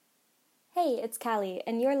Hey, it's Callee,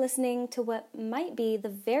 and you're listening to what might be the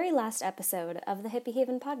very last episode of the Hippie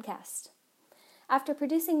Haven podcast. After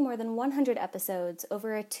producing more than 100 episodes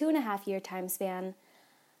over a 2.5-year time span,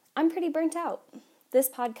 I'm pretty burnt out. This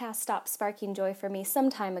podcast stopped sparking joy for me some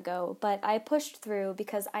time ago, but I pushed through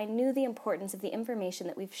because I knew the importance of the information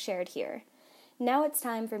that we've shared here. Now it's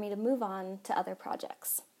time for me to move on to other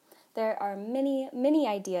projects. There are many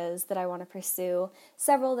ideas that I want to pursue,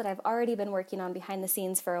 several that I've already been working on behind the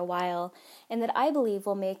scenes for a while, and that I believe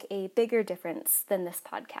will make a bigger difference than this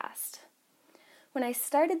podcast. When I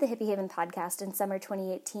started the Hippie Haven podcast in summer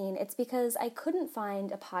 2018, it's because I couldn't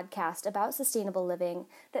find a podcast about sustainable living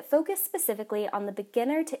that focused specifically on the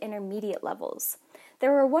beginner to intermediate levels.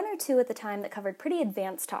 There were one or two at the time that covered pretty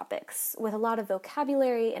advanced topics, with a lot of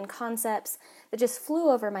vocabulary and concepts that just flew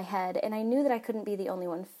over my head, and I knew that I couldn't be the only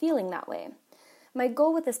one feeling that way. My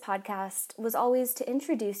goal with this podcast was always to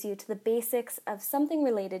introduce you to the basics of something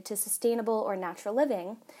related to sustainable or natural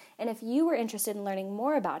living, and if you were interested in learning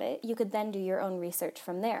more about it, you could then do your own research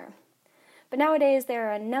from there. But nowadays, there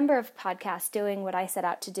are a number of podcasts doing what I set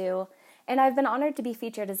out to do, and I've been honored to be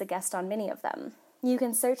featured as a guest on many of them. You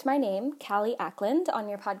can search my name, Callee Ackland, on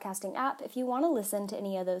your podcasting app if you want to listen to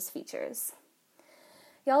any of those features.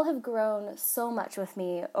 Y'all have grown so much with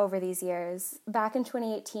me over these years. Back in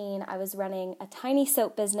 2018, I was running a tiny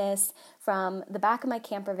soap business from the back of my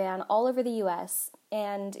camper van all over the U.S.,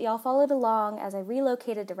 and y'all followed along as I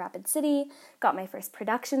relocated to Rapid City, got my first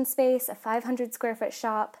production space, a 500 square foot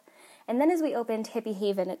shop, and then as we opened Hippie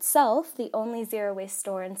Haven itself, the only zero-waste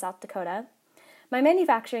store in South Dakota. My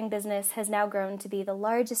manufacturing business has now grown to be the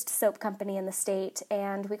largest soap company in the state,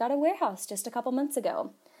 and we got a warehouse just a couple months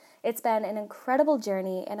ago. It's been an incredible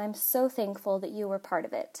journey, and I'm so thankful that you were part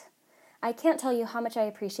of it. I can't tell you how much I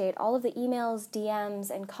appreciate all of the emails,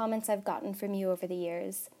 DMs, and comments I've gotten from you over the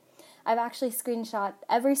years. I've actually screenshot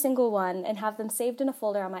every single one and have them saved in a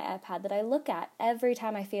folder on my iPad that I look at every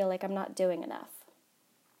time I feel like I'm not doing enough.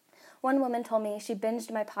 One woman told me she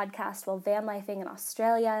binged my podcast while van lifing in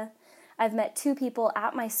Australia. I've met 2 people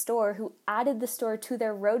at my store who added the store to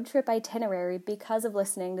their road trip itinerary because of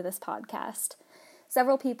listening to this podcast.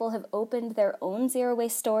 Several people have opened their own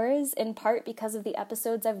zero-waste stores, in part because of the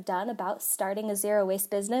episodes I've done about starting a zero-waste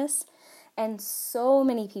business, and so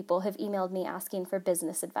many people have emailed me asking for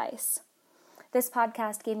business advice. This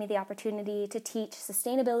podcast gave me the opportunity to teach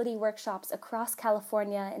sustainability workshops across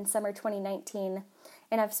California in summer 2019,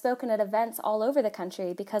 and I've spoken at events all over the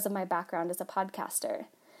country because of my background as a podcaster.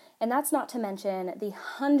 And that's not to mention the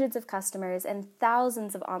hundreds of customers and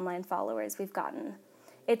thousands of online followers we've gotten.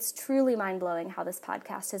 It's truly mind-blowing how this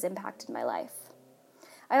podcast has impacted my life.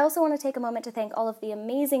 I also want to take a moment to thank all of the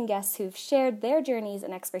amazing guests who've shared their journeys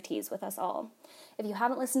and expertise with us all. If you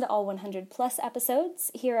haven't listened to all 100 plus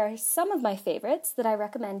episodes, here are some of my favorites that I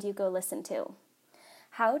recommend you go listen to.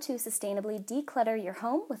 How to Sustainably Declutter Your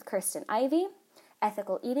Home with Kirsten Ivy,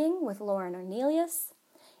 Ethical Eating with Lauren Ornelius,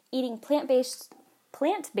 Eating Plant-Based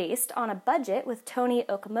on a Budget with Tony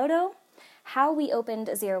Okamoto, How We Opened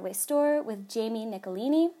a Zero-Waste Store with Jamie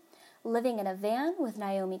Nicolini, Living in a Van with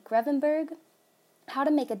Naomi Grevenberg, How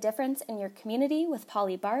to Make a Difference in Your Community with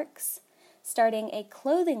Polly Barks, Starting a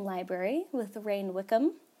Clothing Library with Rain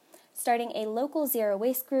Wickham, Starting a Local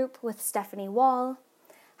Zero-Waste Group with Stephanie Wall,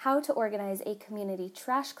 How to Organize a Community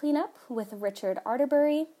Trash Cleanup with Richard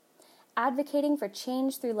Arterbury, Advocating for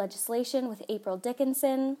Change Through Legislation with April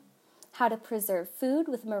Dickinson, How to Preserve Food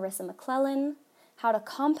with Marissa McClellan, How to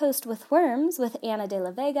Compost with Worms with Anna de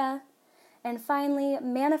la Vega, and finally,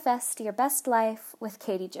 Manifest Your Best Life with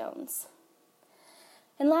Katie Jones.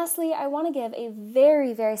 And lastly, I want to give a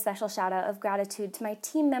very, very special shout out of gratitude to my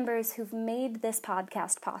team members who've made this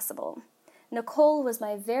podcast possible. Nicole was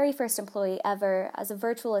my very first employee ever as a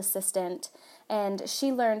virtual assistant, and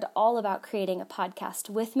she learned all about creating a podcast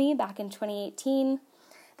with me back in 2018.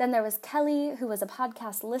 Then there was Callee, who was a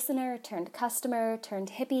podcast listener turned customer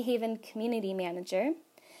turned Hippie Haven community manager.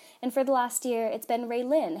 And for the last year, it's been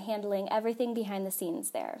Raylyn handling everything behind the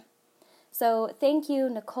scenes there. So thank you,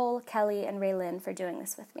 Nicole, Callee, and Raylyn for doing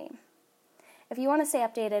this with me. If you want to stay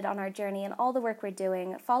updated on our journey and all the work we're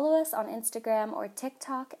doing, follow us on Instagram or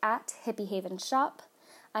TikTok at Hippie Haven Shop.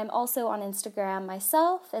 I'm also on Instagram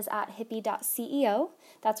myself as at hippie.ceo.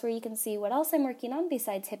 That's where you can see what else I'm working on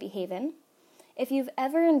besides Hippie Haven. If you've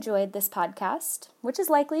ever enjoyed this podcast, which is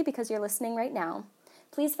likely because you're listening right now,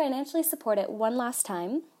 please financially support it one last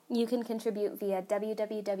time. You can contribute via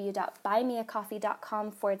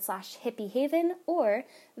www.buymeacoffee.com/hippiehaven or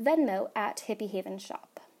Venmo at Hippie Haven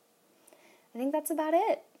Shop. I think that's about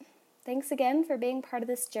it. Thanks again for being part of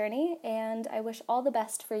this journey, and I wish all the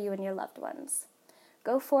best for you and your loved ones.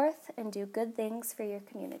 Go forth and do good things for your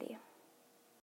community.